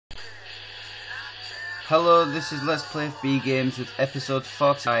Hello, this is Let's Play FB Games with episode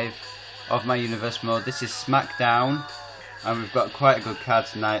 45 of my universe mode. This is Smackdown, and we've got quite a good card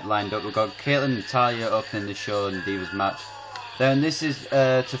tonight lined up. We've got Kaitlyn and Natalya opening the show in the Divas match. Then this is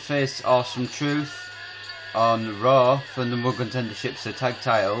to face Awesome Truth on Raw for the number one contenderships, the tag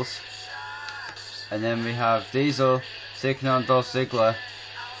titles. And then we have Diesel taking on Dolph Ziggler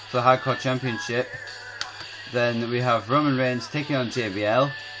for the Hardcore Championship. Then we have Roman Reigns taking on JBL.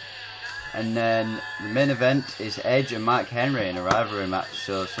 And then the main event is Edge and Mark Henry in a rivalry match,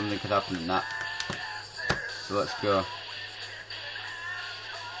 so something could happen in that. So let's go.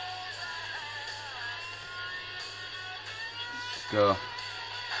 Let's go.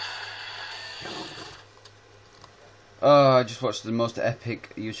 Oh, I just watched the most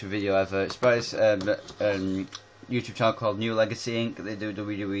epic YouTube video ever. It's by this YouTube channel called New Legacy Inc. They do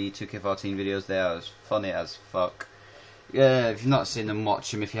WWE 2K14 videos. They are as funny as fuck. Yeah, if you've not seen them,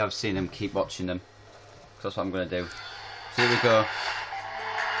 watch them. If you have seen them, keep watching them. Because that's what I'm going to do. So here we go.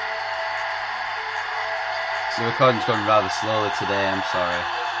 So the recording's going rather slowly today, I'm sorry.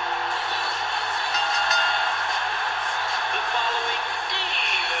 The following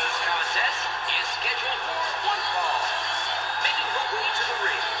Divas contest is scheduled for one fall. Making her way to the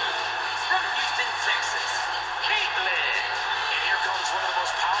ring. From Houston, Texas, Kaitlyn. And here comes one of the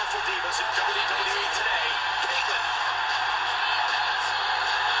most powerful divas in WWE today, Kaitlyn.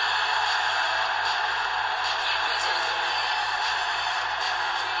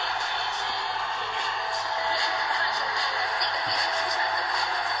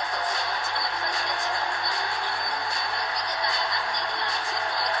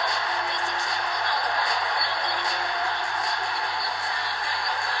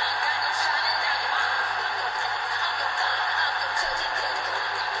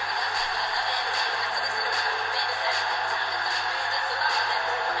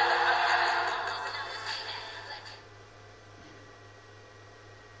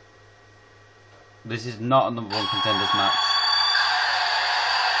 This is not a number one contenders match.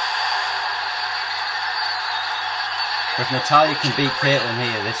 If Natalya can beat Kaitlyn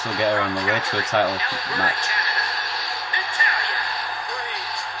here, this will get her on the way to a title match. Natalya.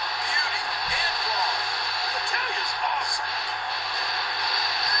 Brains, beauty, and brawn. Natalya's awesome.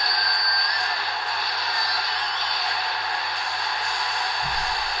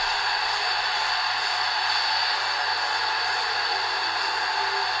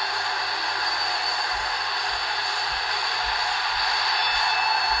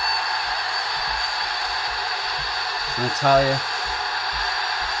 Natalya.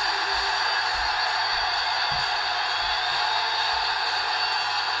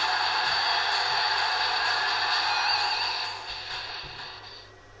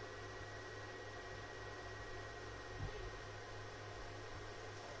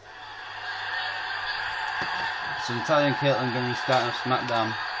 So Natalya and Kaitlyn going to be starting off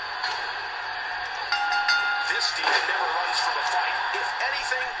Smackdown. This diva never runs from a fight. If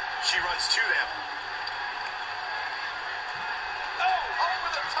anything, she runs to them.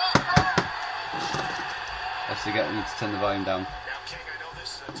 That's to get me to turn the volume down. Now, King, I know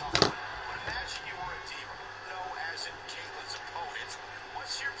this is a tough one, but imagine you were a diva, no as in Kaitlyn's opponent.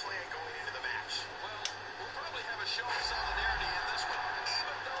 What's your plan going into the match? Well, we'll probably have a show of solidarity in this one,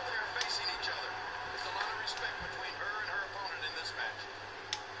 even though they're facing each other. There's a lot of respect between her and her opponent in this match.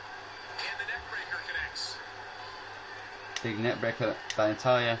 And the neckbreaker connects. Big neckbreaker by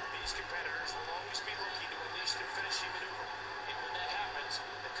Natalya. These competitors will always be looking to unleash their finishing maneuver. And when that happens,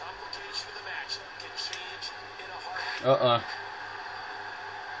 the complication of the match can change in a heartbeat.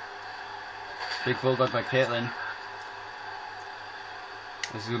 Big bulldog by Kaitlyn.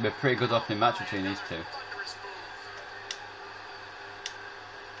 This is going to be a pretty good opening match between these two.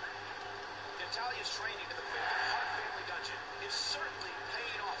 Natalya's training to the Hart family dungeon is certainly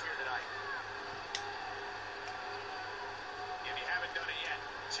paying off here tonight. If you haven't done it yet,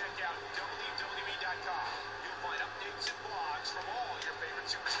 check out WWE.com. You'll find updates and blogs from all your favorite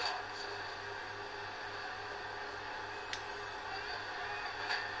superstars.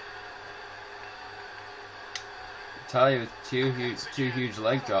 Natalya with two huge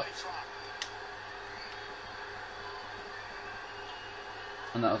leg drops.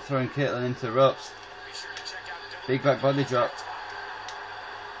 And that'll throw Kaitlyn into the ropes. Big back body drop.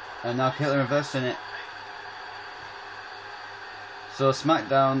 And now Kaitlyn reversing it. So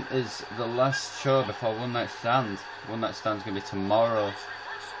Smackdown is the last show before One Night Stand. One Night Stand's going to be tomorrow.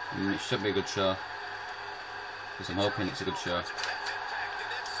 And it should be a good show. Because I'm hoping it's a good show.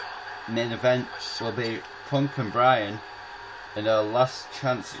 Main event will be Punk and Bryan in a last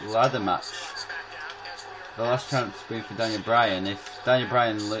chance ladder match. The last chance being for Daniel Bryan. If Daniel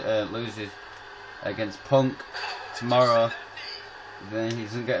Bryan loses against Punk tomorrow, then he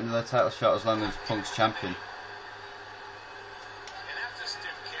doesn't get another title shot as long as Punk's champion.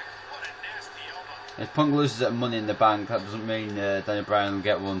 If Punk loses at Money in the Bank, that doesn't mean Daniel Bryan will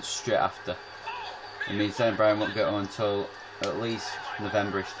get one straight after. It means Daniel Bryan won't get one until at least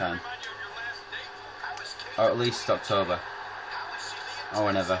November-ish time. Or at least October. Or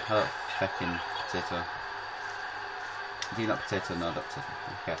whenever. Oh, fucking potato. Do you not potato? No, not potato.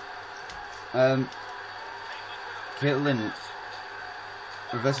 Okay. Kaitlyn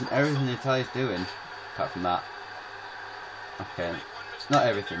reversing everything Natalya's doing, apart from that. Okay. Not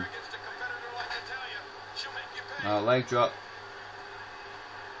everything. Leg drop.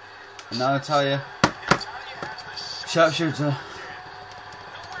 And now Natalya. Sharpshooter.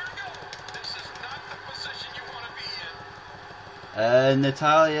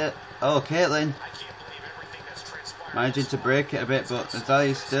 Natalya. Oh, Kaitlyn. Managing to break it a bit, but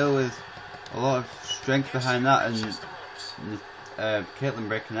Natalya's still with a lot of strength behind that, and Kaitlyn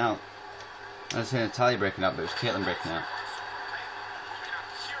breaking out. I was saying Natalya breaking out, but it was Kaitlyn breaking out.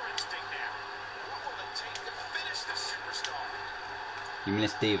 You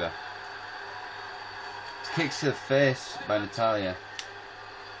missed Diva. Kicks to the face by Natalya.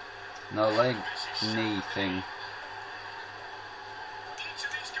 No leg, knee thing.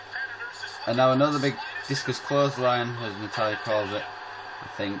 And now another big discus clothesline, as Natalya calls it, I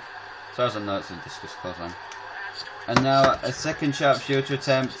think. As far as I know, it's a discus clothesline. And now a second sharpshooter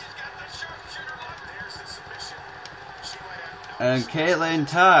attempt. And Kaitlyn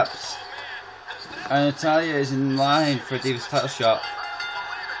taps. And Natalya is in line for a Divas title shot.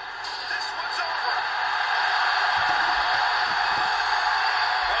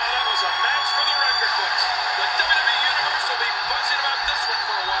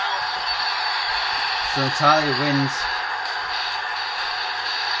 So Natalya wins.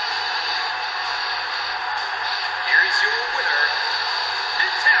 Here is your winner,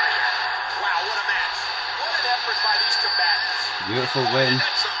 Natalya. Wow, what a match. What an effort by these combatants. Beautiful win.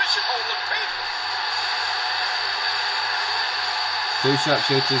 That submission hold looked painful. 2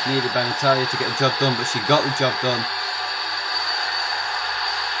 sharpshooters needed by Natalya to get the job done, but she got the job done.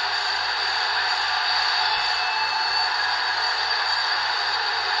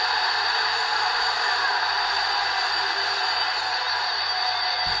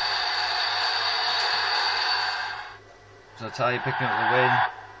 So Natalya picking up the win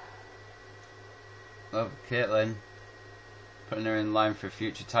of Kaitlyn, putting her in line for a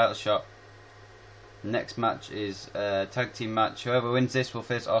future title shot. Next match is a tag team match. Whoever wins this will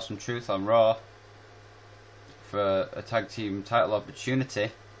face Awesome Truth on Raw for a tag team title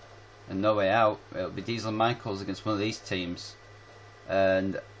opportunity and No Way Out. It'll be Diesel and Michaels against one of these teams,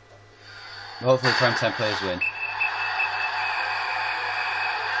 and hopefully Primetime players win.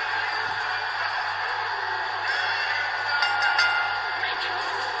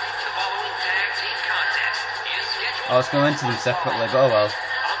 I was going to enter them separately, but oh well.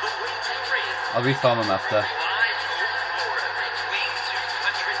 I'll reform them after.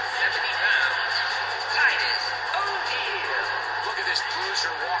 Look at this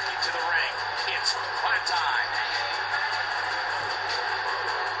bruiser walking to the ring. It's Primetime.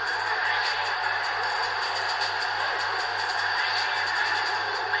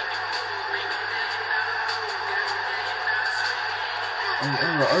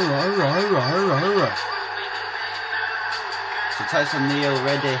 So Tyson Neal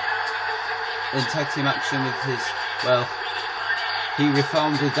ready in tag team action with his, well, he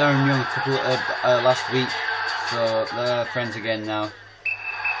reformed with Darren Young a couple last week, so they're friends again now.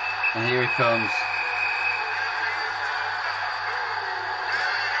 And here he comes.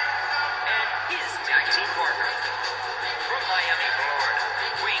 And his tag team partner from Miami, Florida,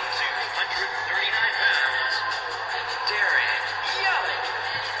 weighing 239 pounds, Darren Young.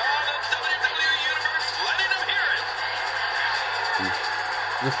 On the WWE Universe, letting them hear it.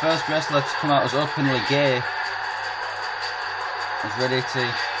 The first wrestler to come out as openly gay is ready to,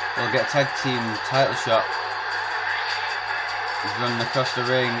 well, get a tag team title shot. He's running across the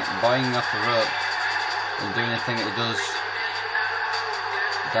ring, boinging off the rope, and doing the thing that he does.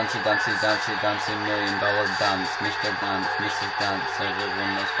 Dancey, dancey, dancey, dancey, $1 million dance, Mr. Dance, Mrs. Dance,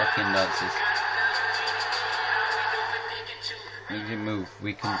 everyone those fucking dances. We can move,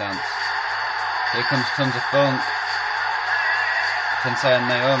 we can dance. Here comes Tons of Funk. Tensai and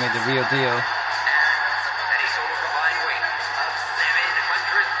Naomi, the real deal. And he's over combined weight of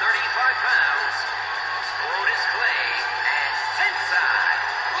 735 pounds. Brodus Clay and Tensai.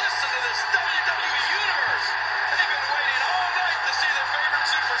 Listen to this WWE Universe. They've been waiting all night to see their favorite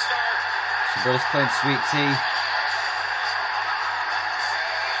superstar. So Brodus Clay and Sweet Tea.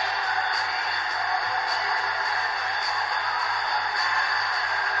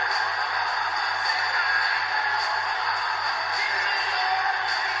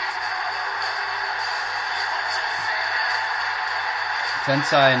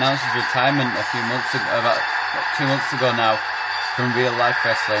 Tensai announced his retirement a few months ago, about 2 months ago now, from real life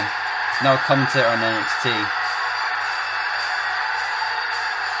wrestling. He's now a commentator on NXT.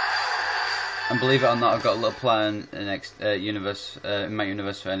 And believe it or not, I've got a little plan in my universe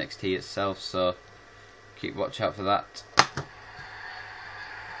for NXT itself, so keep watch out for that.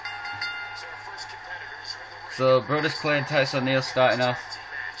 So Brodus Clay and Titus O'Neil starting off.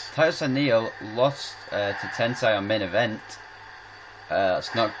 Titus O'Neil lost to Tensai on main event.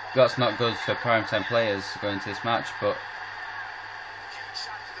 That's not good for primetime players going into this match, but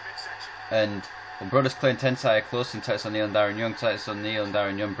Brodus Clay and Tensai are close in Titus O'Neil and Darren Young. Titus O'Neil and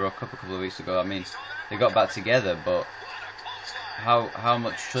Darren Young broke up a couple of weeks ago. I mean, they got back together, but how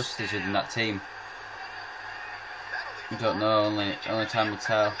much trust is within that team? I don't know. Only time will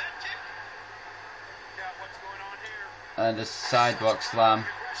tell. And a sidewalk slam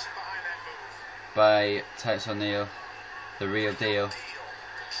by Titus O'Neil, the real deal.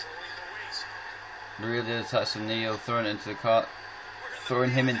 The real deal, Titus O'Neil throwing him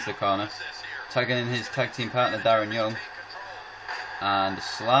into the corner, tagging in his tag team partner Darren Young, and a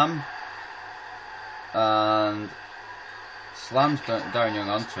slam, and slams Darren Young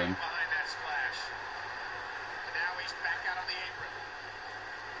onto him.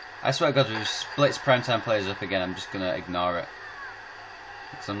 I swear to God, if he splits primetime players up again, I'm just gonna ignore it,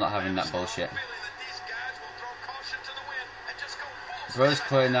 because I'm not having that bullshit. Brodus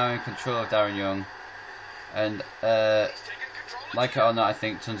Clay now in control of Darren Young, and like it or not, I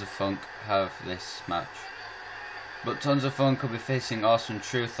think Tons of Funk have this match. But Tons of Funk will be facing Awesome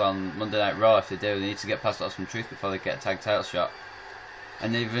Truth on Monday Night Raw. If they do, they need to get past Awesome Truth before they get a tag title shot.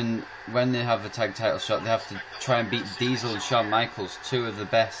 And even when they have a tag title shot, they have to try and beat Diesel and Shawn Michaels, two of the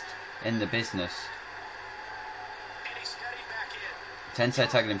best in the business. Tensai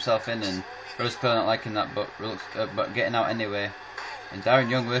tagging himself in, and Brodus Clay not liking that, but getting out anyway. And Darren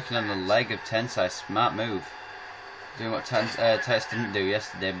Young working on the leg of Tensai, smart move. Doing what Titus didn't do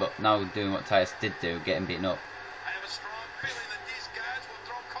yesterday, but now doing what Titus did do, getting beaten up.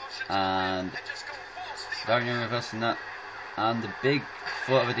 And Darren Young reversing that. And the big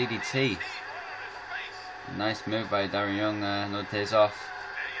float of a DDT. Nice move by Darren Young, no days off.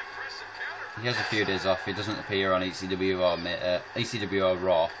 He has a few days off, he doesn't appear on ECW or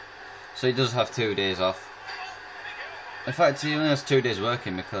Raw. So he does have 2 days off. In fact, he only has 2 days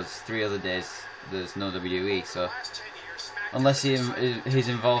working because 3 other days there's no WWE, so unless he's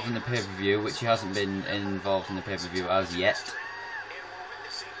involved in the pay-per-view, which he hasn't been involved in the pay-per-view as yet.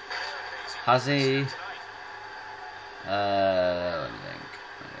 Has he? Let me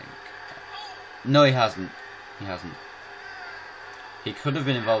think. No, he hasn't. He could have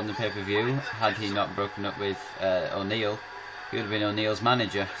been involved in the pay-per-view had he not broken up with O'Neil. He would have been O'Neil's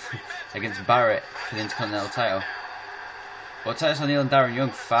manager against Barrett for the Intercontinental title. But Titus O'Neil and Darren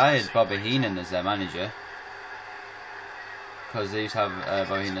Young fired Bobby Heenan as their manager, because they used to have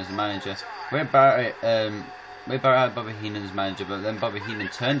Bobby Heenan as the manager. Where Barrett had Bobby Heenan as manager, but then Bobby Heenan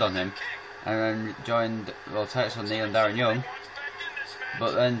turned on him and then joined Titus O'Neil and Darren Young.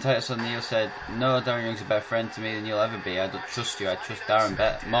 But then Titus O'Neil said, "No, Darren Young's a better friend to me than you'll ever be. I don't trust you. I trust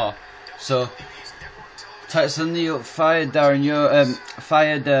Darren more." So Titus O'Neil fired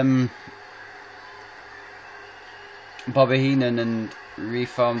Bobby Heenan and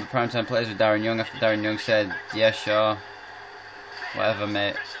reformed the Primetime Players with Darren Young after Darren Young said, "Yeah, sure, whatever,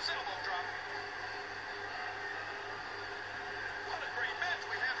 mate."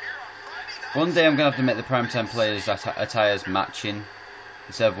 One day I'm going to have to make the Primetime Players attires matching,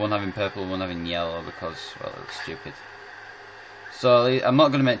 instead of one having purple and one having yellow, because, well, it's stupid. So I'm not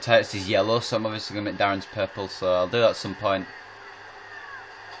going to make Titus's yellow, so I'm obviously going to make Darren's purple, so I'll do that at some point.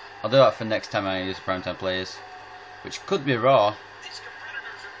 I'll do that for next time I use the Primetime Players, which could be Raw.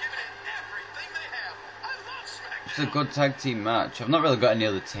 It's a good tag team match. I've not really got any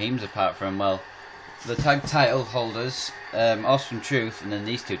other teams apart from, well, the tag title holders, Awesome Truth, and then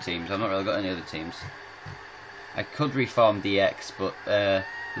these 2 teams. I've not really got any other teams. I could reform DX, but the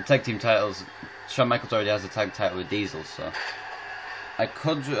tag team titles, Shawn Michaels already has a tag title with Diesel, so I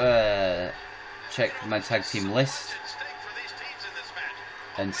could check my tag team list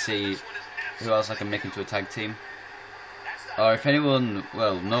and see who else I can make into a tag team. Or if anyone,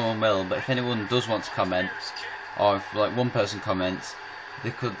 well, no one will, but if anyone does want to comment, or if like one person comments, they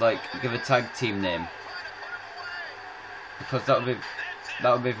could like give a tag team name, because that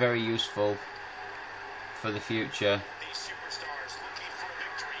would be very useful for the future.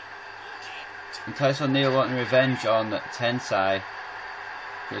 And Titus O'Neil wanting revenge on Tensai.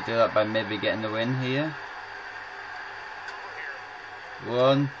 Gonna do that by maybe getting the win here.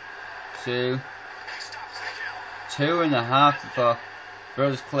 1, 2, 2.5 before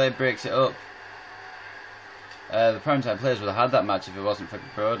Brodus Clay breaks it up. The Primetime players would have had that match if it wasn't for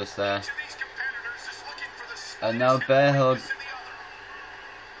Brodus there. And now bear hug.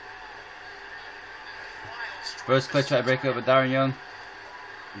 Brodus Clay trying to break it up with Darren Young.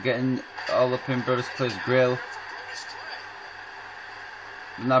 Getting all up in Brodus Clay's grill.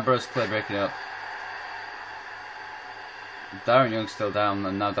 Now Brodus Clay breaking it up. Darren Young's still down,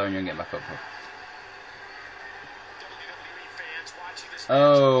 and now Darren Young getting back up.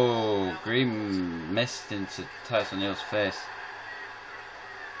 Oh, Green missed into Titus O'Neil's face.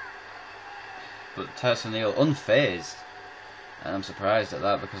 But Titus O'Neil unfazed. And I'm surprised at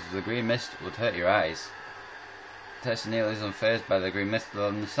that, because the green mist would hurt your eyes. Titus O'Neil is unfazed by the green mist.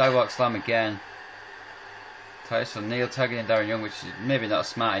 On the sidewalk slam again. Titus O'Neil tagging in Darren Young, which is maybe not a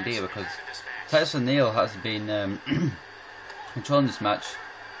smart idea, because Titus O'Neil has been controlling this match.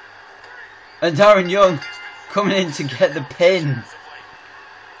 And Darren Young coming in to get the pin.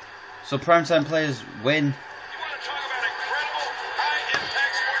 So Primetime players win. You want to talk about incredible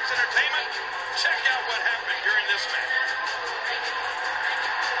high-impact sports entertainment? Check out what happened during this match.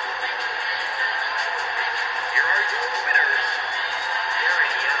 Here are your winners.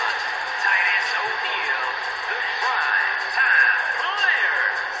 Darren Young, Titus O'Neil, the Primetime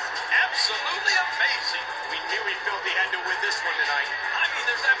Players. Absolutely amazing. We knew he felt he had to win this one tonight. I mean,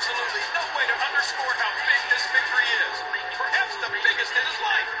 there's absolutely no way to underscore how big this victory is. Perhaps the biggest in his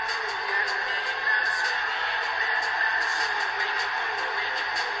life.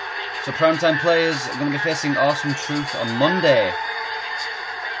 So Primetime players are going to be facing Awesome Truth on Monday.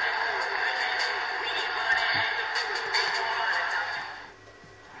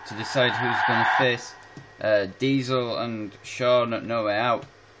 To decide who's going to face Diesel and Shawn at No Way Out.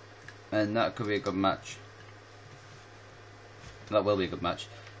 And that could be a good match. That will be a good match.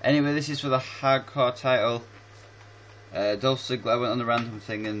 Anyway, this is for the Hardcore title. Dolph Ziggler went on the random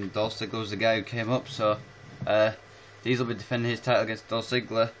thing, and Dolph Ziggler was the guy who came up. So Diesel will be defending his title against Dolph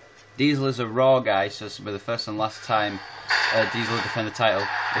Ziggler. Diesel is a Raw guy, so this will be the first and last time Diesel will defend the title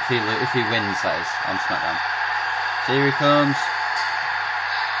if he wins, that is, on Smackdown. So here he comes.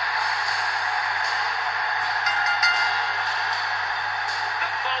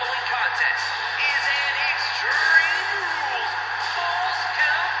 The following contest is an Extreme Rules Falls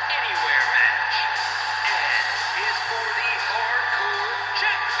Count Anywhere match and is for the Hardcore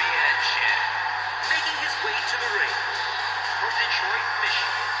Championship. Making his way to the ring from Detroit,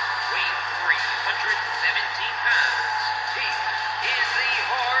 Michigan, weighing 317 pounds, he is the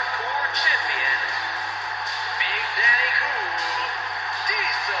Hardcore Champion, Big Daddy Cool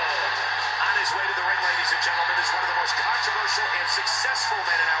Diesel. On his way to the ring, ladies and gentlemen, is one of the most controversial and successful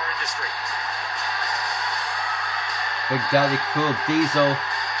men in our industry. Big Daddy Cool Diesel,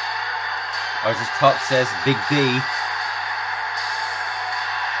 or as his top says, Big D,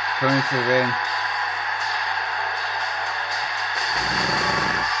 coming into the ring.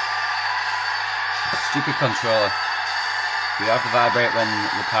 Stupid controller. You have to vibrate when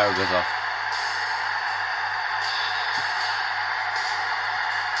the power goes off.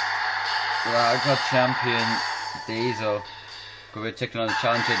 Right, I've got champion Diesel. Could be taking on the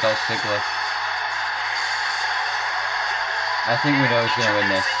challenger Dolph Ziggler. I think we know who's going to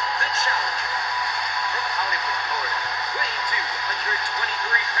win this. The challenger from Hollywood, Florida, weighing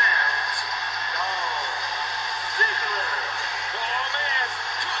 223 pounds, Dolph Ziggler. Oh man,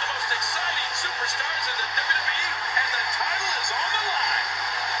 two of the most exciting superstars in the WWE, and the title is on the line.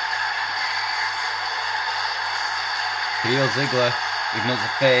 Heel Ziggler, even though it's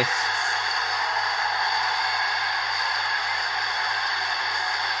a face.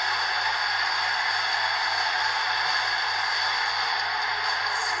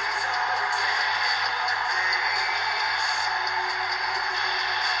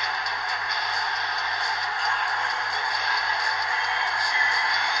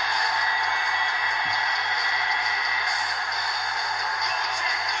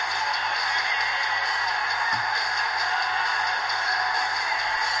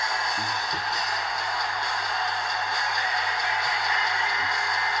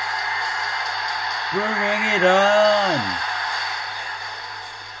 Bring it on!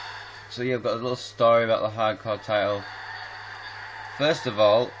 So yeah, I've got a little story about the Hardcore title. First of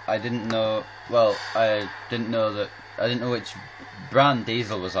all, I didn't know which brand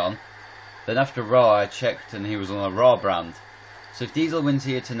Diesel was on. Then after Raw, I checked and he was on a Raw brand. So if Diesel wins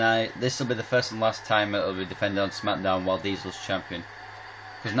here tonight, this will be the first and last time it'll be defended on SmackDown while Diesel's champion.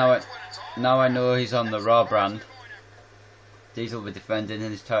 Because now I know he's on the Raw brand. Diesel will be defending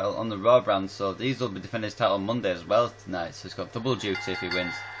his title on the Raw brand, so Diesel will be defending his title on Monday as well tonight, so he's got double duty if he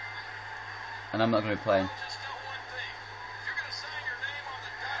wins. And I'm not going to be playing.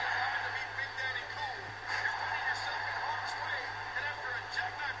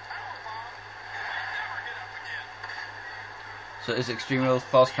 So it's Extreme Rules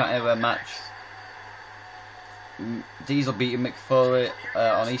False Count Anywhere match. Diesel beat Mick Foley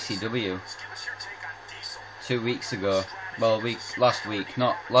on ECW 2 weeks ago. Well, last week,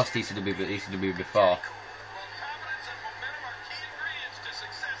 not last ECW, but ECW before.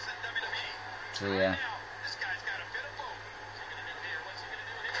 So yeah.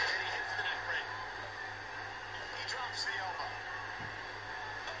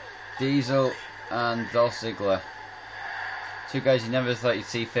 Diesel and Dolph Ziggler. Two guys you never thought you'd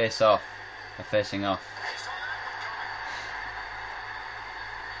see face off, are facing off.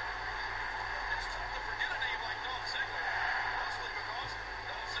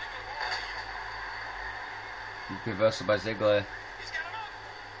 Reversal by Ziggler.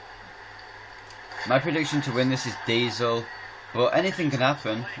 My prediction to win this is Diesel, but anything can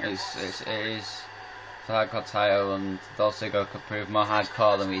happen. It is the hardcore title, and Dolph Ziggler could prove more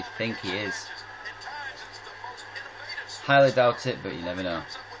hardcore than we think he is. Highly doubt it, but you never know.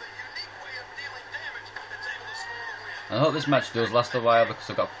 I hope this match does last a while because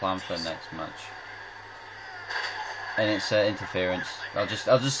I've got a plan for the next match, and it's interference. I'll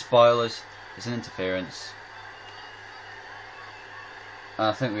just spoil us. It's an interference.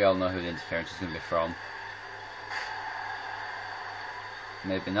 I think we all know who the interference is going to be from.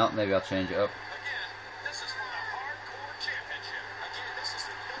 Maybe not, maybe I'll change it up.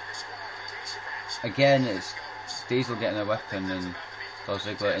 Again, it's Diesel getting a weapon and Dolph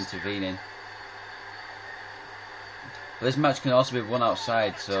Ziggler intervening. But this match can also be won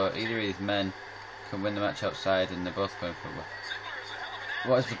outside, so either of these men can win the match outside and they're both going for it.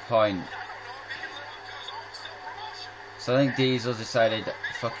 What is the point? So I think Diesel's decided,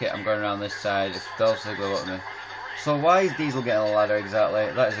 fuck it, I'm going around this side, if Dolph Ziggler wants me. So why is Diesel getting a ladder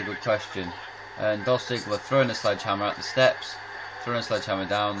exactly? That is a good question. And Dolph Ziggler throwing a sledgehammer at the steps, throwing a sledgehammer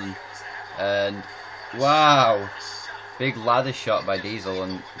down, and wow! Big ladder shot by Diesel,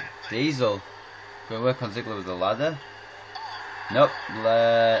 and Diesel going to work on Ziggler with the ladder? Nope,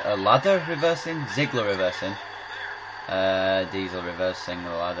 a ladder reversing? Ziggler reversing. Diesel reversing the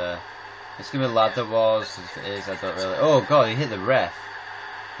ladder. It's going to be ladder wars, because if it is, I don't really... Oh god, he hit the ref.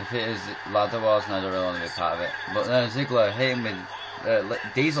 If it is ladder wars, then I don't really want to be a part of it. But then Ziggler hitting with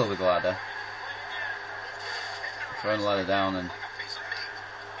Diesel with the ladder. Throwing the ladder down and...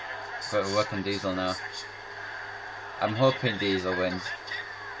 Got to work on Diesel now. I'm hoping Diesel wins.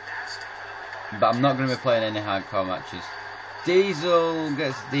 But I'm not going to be playing any hardcore matches. Diesel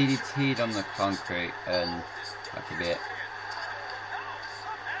gets DDT'd on the concrete, and that could be it.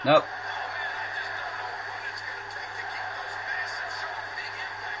 Nope.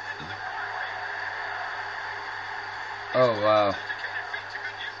 Oh wow.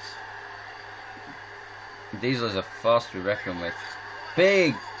 Diesel is a force to be reckoned with.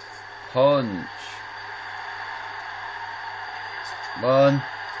 Big punch. 1,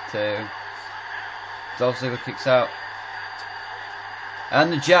 2. Dolph Ziggler kicks out.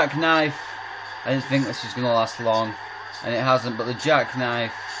 And the jackknife. I didn't think this was going to last long. And it hasn't, but the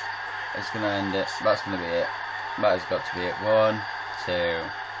jackknife is going to end it. That's going to be it. That has got to be it. 1, 2,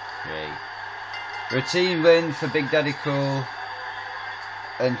 3. Routine win for Big Daddy Cool.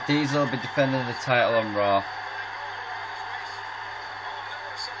 And Diesel will be defending the title on Raw.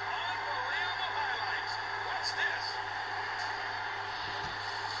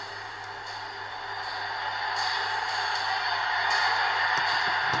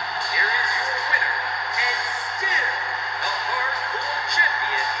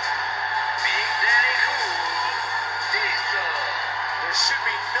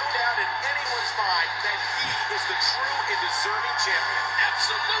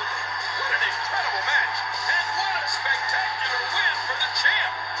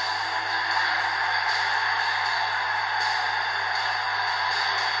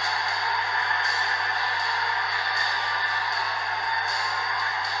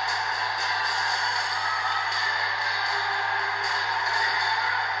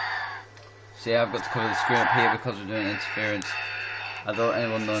 See, I've got to cover the screen up here because we're doing interference. I don't want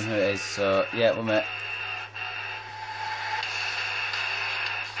anyone knowing who it is, so yeah, 1 minute.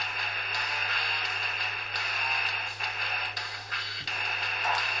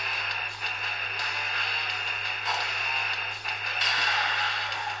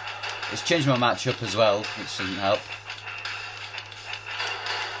 It's changed my matchup as well, which doesn't help.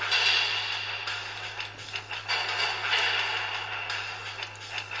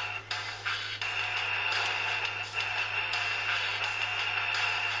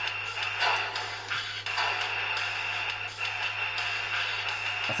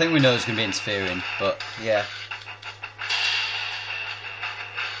 I think we know it's going to be interfering, but yeah.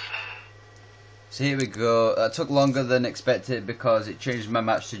 So here we go. That took longer than expected because it changed my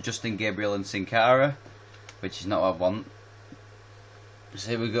match to Justin Gabriel and Sin Cara, which is not what I want. So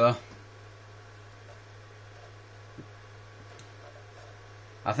here we go.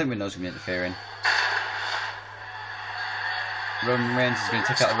 I think we know who's going to be interfering. Roman Reigns is going to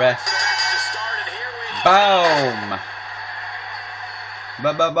take out the ref. Boom!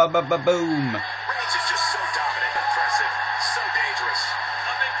 Boom! Reigns is just so dominant, impressive, so dangerous.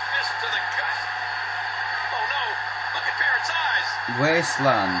 A big fist to the gut. Oh no, look at Barrett's eyes.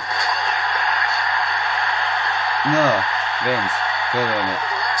 Wasteland. No, Reigns. Go on it.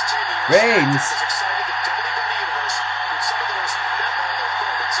 Reigns! Has excited the WWE universe with some of the most memorable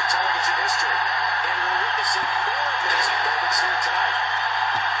moments in television history. And we're witnessing more amazing moments here tonight.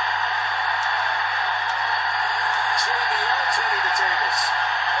 JBL turning the tables.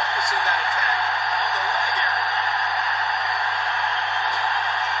 Focusing that attack on the leg area.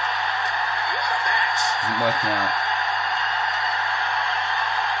 What a match. Isn't working out.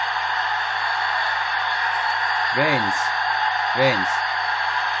 Reigns. Reigns.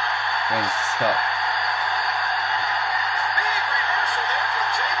 Reigns, stop. Big reversal there from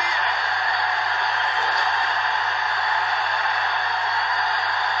JBL.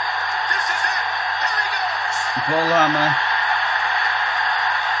 This is it. There he goes. Bullhammer.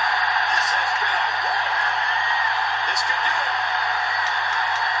 This has been a war. This could do it.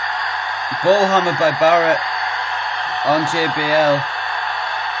 Bullhammer by Barrett on JBL.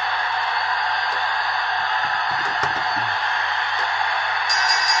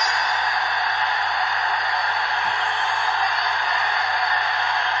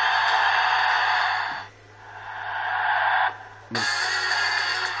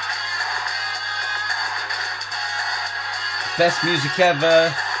 Best music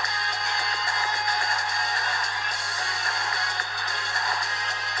ever.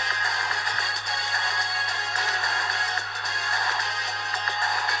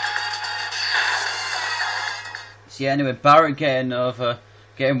 So yeah, anyway, Barrett getting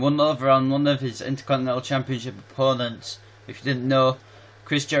one over on one of his Intercontinental Championship opponents. If you didn't know,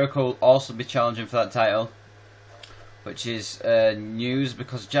 Chris Jericho will also be challenging for that title, which is news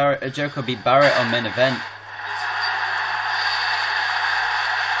because Jericho beat Barrett on main event.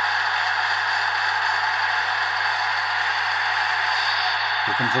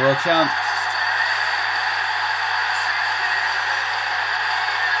 Here comes the world champ.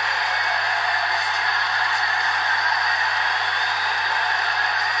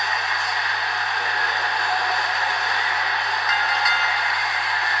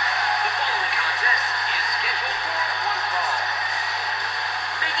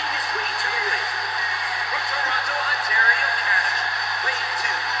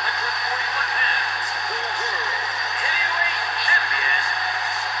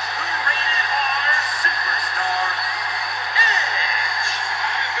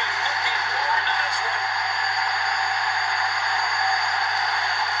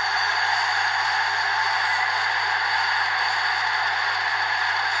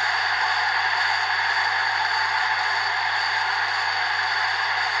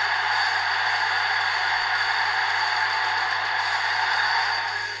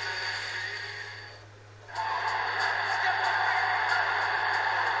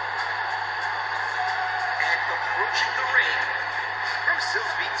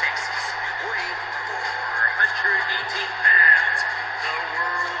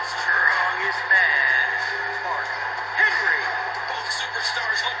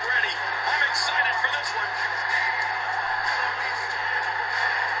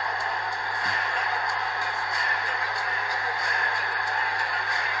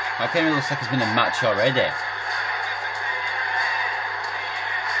 I can't even looks like it's been a match already. I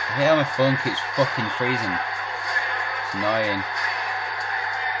hate how my phone keeps fucking freezing. It's annoying.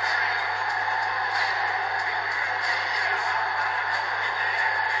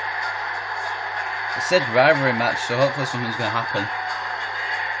 It said rivalry match, so hopefully something's going to happen.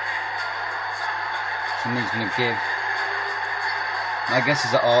 Something's going to give. My guess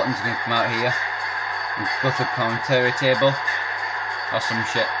is that Orton's going to come out here and go to the commentary table or some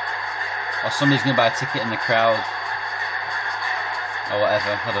shit. Or somebody's going to buy a ticket in the crowd. Or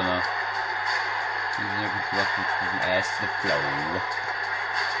whatever, I don't know. S the flow.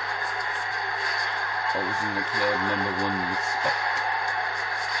 Always in the club, #1 respect.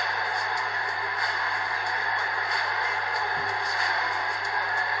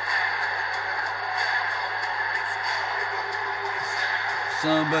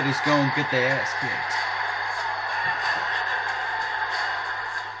 Somebody's gonna get their ass kicked.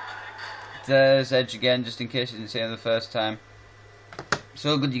 There's Edge again, just in case you didn't see him the first time.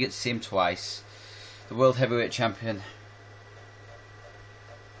 So good you get to see him twice. the World Heavyweight Champion.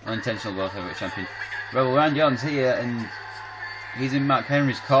 Unintentional World Heavyweight Champion. Well, Randy Orton's here and he's in Mark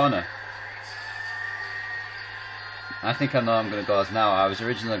Henry's corner. I think I know I'm going to go as now. I was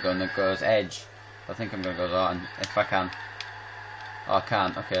originally going to go as Edge. I think I'm going to go as Orton, if I can. Oh, I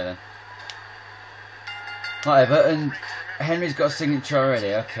can't. Okay then. Whatever, and Henry's got a signature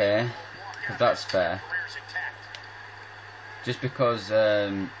already, okay. Because that's fair. Just because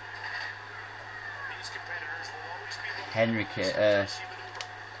Henry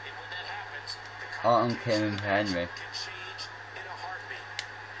Orton came in for Henry.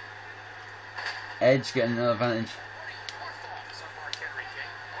 Edge getting another advantage.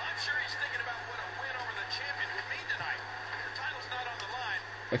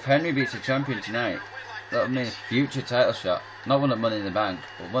 If Henry beats the champion tonight, that would mean a future title shot. Not one at Money in the Bank,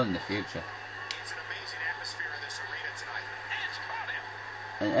 but one in the future.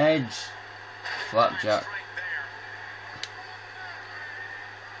 And Edge, flapjack.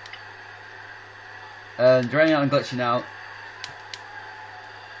 And Randy Orton glitching out.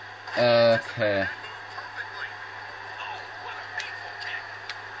 Okay.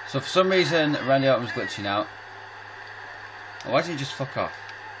 So for some reason Randy Orton was glitching out. Why doesn't he just fuck off?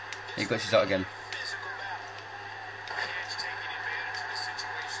 He glitches out again.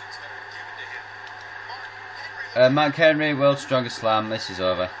 Mark Henry, World's Strongest Slam. This is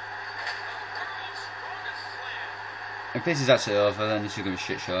over. If this is actually over, then this is going to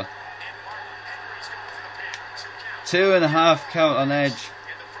be a shit show. 2.5 count on Edge.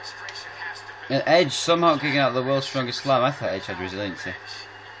 And Edge somehow kicking out the World's Strongest Slam. I thought Edge had resiliency.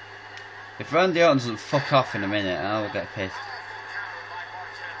 If Randy Orton doesn't fuck off in a minute, I will get pissed.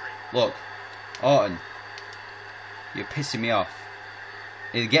 Look, Orton, you're pissing me off.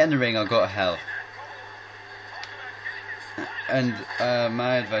 Either get in the ring or go to hell. And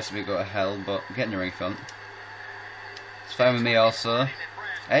my advice would be go to hell, but get in the ring if you want. It's fine with me also.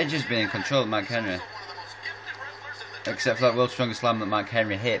 Edge has been in control of Mark Henry. Except for that World's Strongest Slam that Mark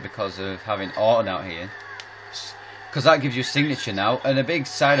Henry hit because of having Orton out here. Because that gives you a signature now, and a big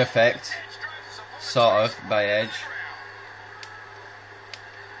side effect, sort of, by Edge.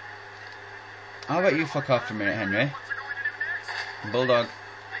 How about you fuck off for a minute, Henry? Bulldog.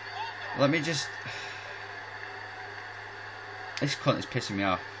 Let me just... This cunt is pissing me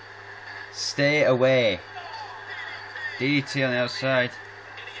off. Stay away. DDT on the outside.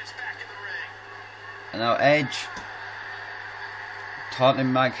 And now Edge.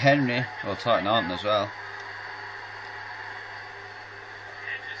 Taunting Mark Henry. Well, taunting Orton as well.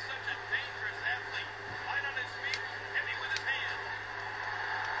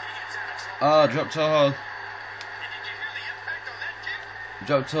 Oh, drop toe hold.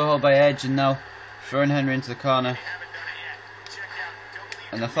 Drop toe hold by Edge, and now throwing Henry into the corner.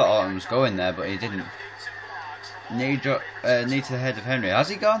 And I thought Orton was going there, but he didn't. Knee to the head of Henry. Has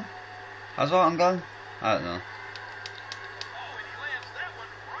he gone? Has Orton gone? I don't know.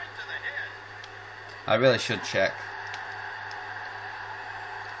 I really should check.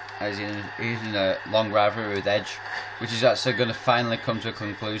 He's in a long rivalry with Edge, which is actually going to finally come to a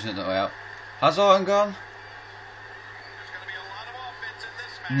conclusion at the way out. Has Orton gone?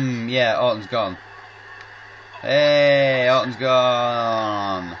 Yeah, Orton's gone. Hey, Orton's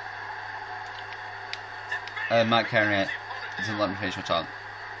gone. Mark Henry doesn't let me finish my taunt.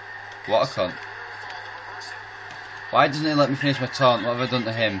 What a cunt. Why doesn't he let me finish my taunt? What have I done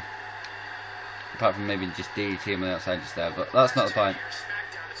to him? Apart from maybe just DDT him on the outside just there, but that's not the point.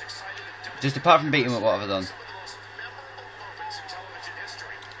 Just apart from beating him up, what have I done?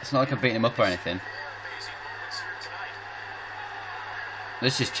 It's not like I've beaten him up or anything.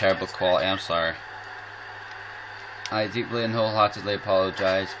 This is terrible quality, I'm sorry. I deeply and wholeheartedly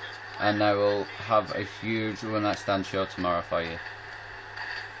apologise, and I will have a huge one night stand show tomorrow for you.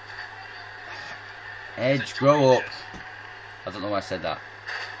 Edge, grow up. I don't know why I said that.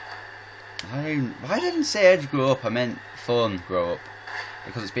 Why didn't I say Edge grow up? I meant fun grow up.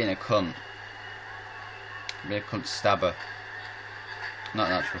 Because it's being a cunt. Being a cunt stabber. Not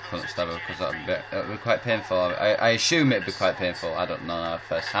an actual cunt stabber, because that would be quite painful. I assume it would be quite painful. I don't know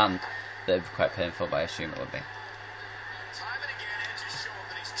first hand that it would be quite painful, but I assume it would be.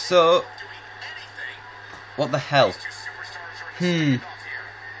 So, what the hell?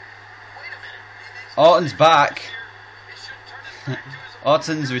 Orton's back.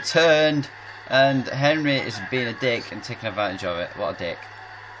 Orton's returned, and Henry is being a dick and taking advantage of it. What a dick.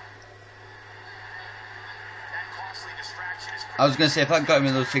 I was going to say, if that got him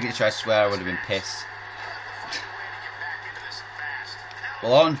in the signature, I swear I would have been pissed.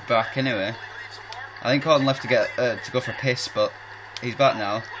 Well, Orton's back anyway. I think Orton left to go for a piss, but he's back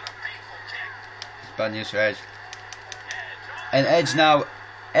now. Bad news for Edge. And Edge now,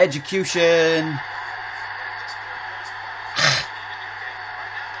 execution.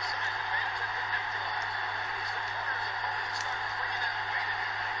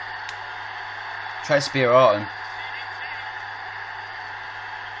 Try to spear Orton.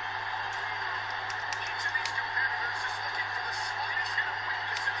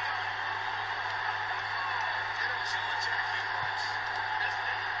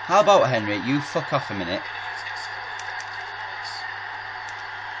 How about Henry? You fuck off a minute.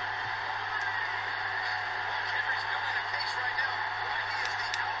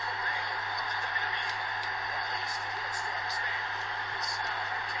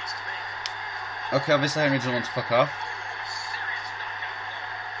 Okay, obviously Henry doesn't want to fuck off.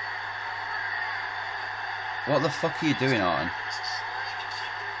 What the fuck are you doing, Orton?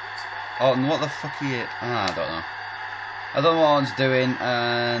 Orton, what the fuck are you... I don't know. I don't know what Orton's doing,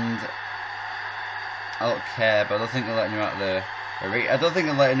 and... I don't care, but I don't think they're letting you out of the ring. I don't think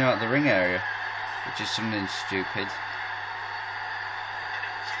they're letting you out of the ring area, which is something stupid.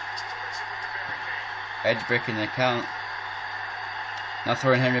 Edge breaking the count. Now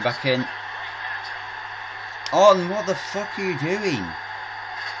throwing Henry back in. Orton, what the fuck are you doing?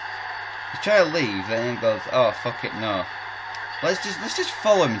 He's trying to leave, and then goes, oh fuck it, no. Let's just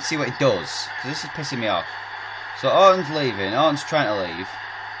follow him and see what he does, because this is pissing me off. So Orton's leaving. Orton's trying to leave.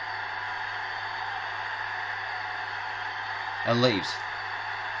 And leaves.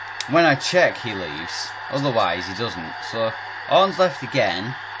 When I check, he leaves. Otherwise, he doesn't. So Orton's left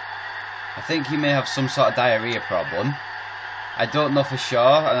again. I think he may have some sort of diarrhea problem. I don't know for sure,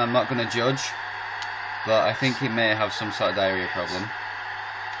 and I'm not going to judge. But I think he may have some sort of diarrhea problem.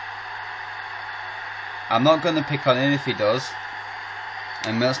 I'm not going to pick on him if he does.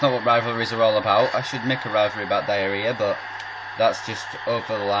 And that's not what rivalries are all about. I should make a rivalry about diarrhea, but that's just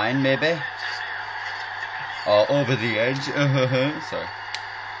over the line, maybe. Or over the edge. Sorry.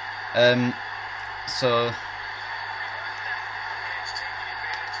 So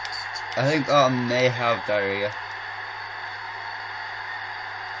I think Orton may have diarrhea.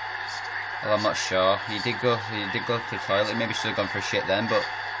 Well, I'm not sure. He did go to the toilet. Maybe should have gone for a shit then, but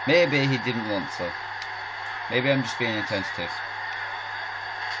maybe he didn't want to. Maybe I'm just being attentive.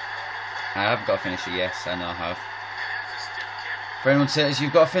 I have got a finisher, yes, I know I have. For anyone who says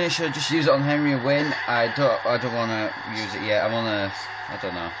you've got a finisher, just use it on Henry and win. I don't want to use it yet. I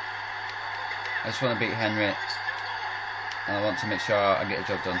don't know. I just want to beat Henry, and I want to make sure I get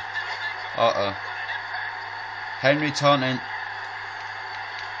the job done. Henry taunting.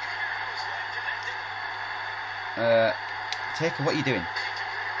 Taker, what are you doing?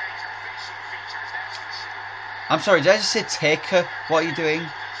 I'm sorry, did I just say Taker? What are you doing?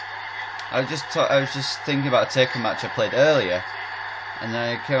 I was just thinking about a Taker match I played earlier, and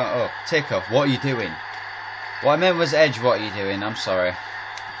then I came out, oh, Taker, what are you doing? What I meant was Edge, what are you doing? I'm sorry.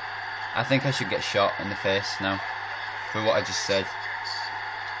 I think I should get shot in the face now, for what I just said.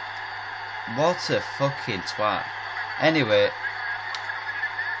 What a fucking twat. Anyway,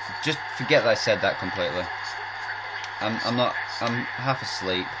 just forget that I said that completely. I'm half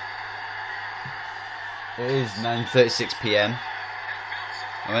asleep. It is 9:36 PM.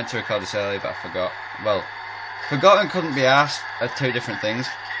 I meant to record this earlier, but I forgot. Well, forgot and couldn't be asked are two different things.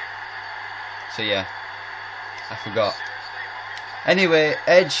 So yeah, I forgot. Anyway,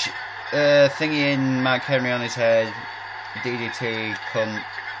 Edge thingying Mark Henry on his head. DDT, cunt.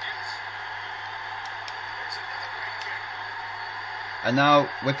 And now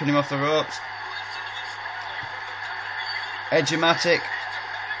whipping him off the ropes. Edge-o-matic.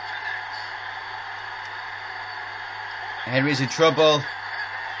 Henry's in trouble.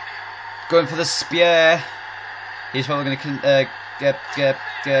 Going for the spear. He's probably going to get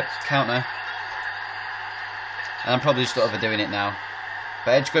counter. And I'm probably just overdoing it now.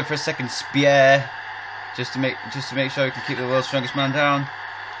 But Edge going for a second spear, just to make sure he can keep the world's strongest man down.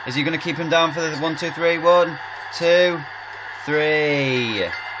 Is he going to keep him down for the 1, 2, 3? 1, 2, 3.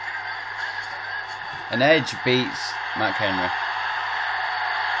 And Edge beats Mark Henry.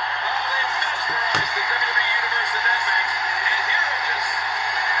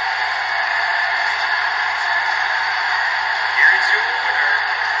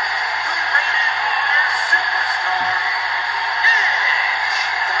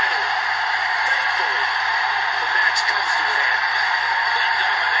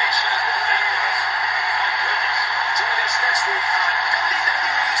 Next week on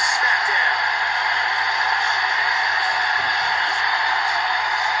WWE Smackdown.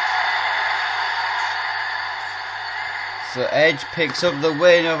 So Edge picks up the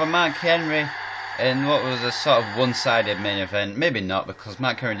win over Mark Henry in what was a sort of one-sided main event. Maybe not, because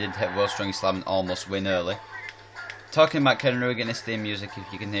Matt Henry did hit World Strong Slam and almost win early. Talking Matt Henry, we're getting his theme music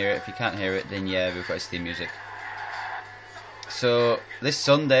if you can hear it. If you can't hear it, then yeah, we've got his theme music. So, this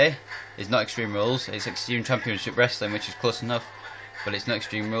Sunday is not Extreme Rules, it's Extreme Championship Wrestling, which is close enough, but it's not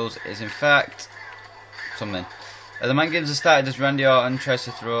Extreme Rules, it's in fact something. The Man Games have started as Randy Orton tries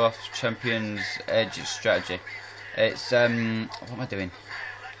to throw off Champion's Edge strategy. It's, what am I doing?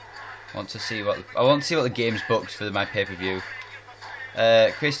 I want to see what the game's booked for my pay-per-view.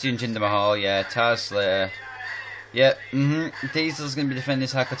 Christian Jinder Mahal, yeah, Taz Slater. Yeah, Diesel's going to be defending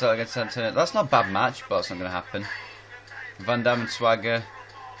his Hackle title against Santana. That's not a bad match, but it's not going to happen. Van Damme and Swagger,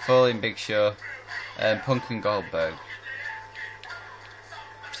 Foley and Big Show, Punk and Goldberg.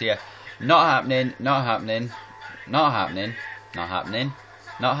 So yeah, not happening, not happening, not happening, not happening,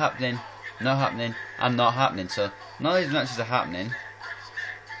 not happening, not happening, and not happening. So none of these matches are happening.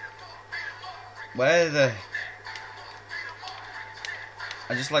 Where the...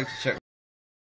 I just like to check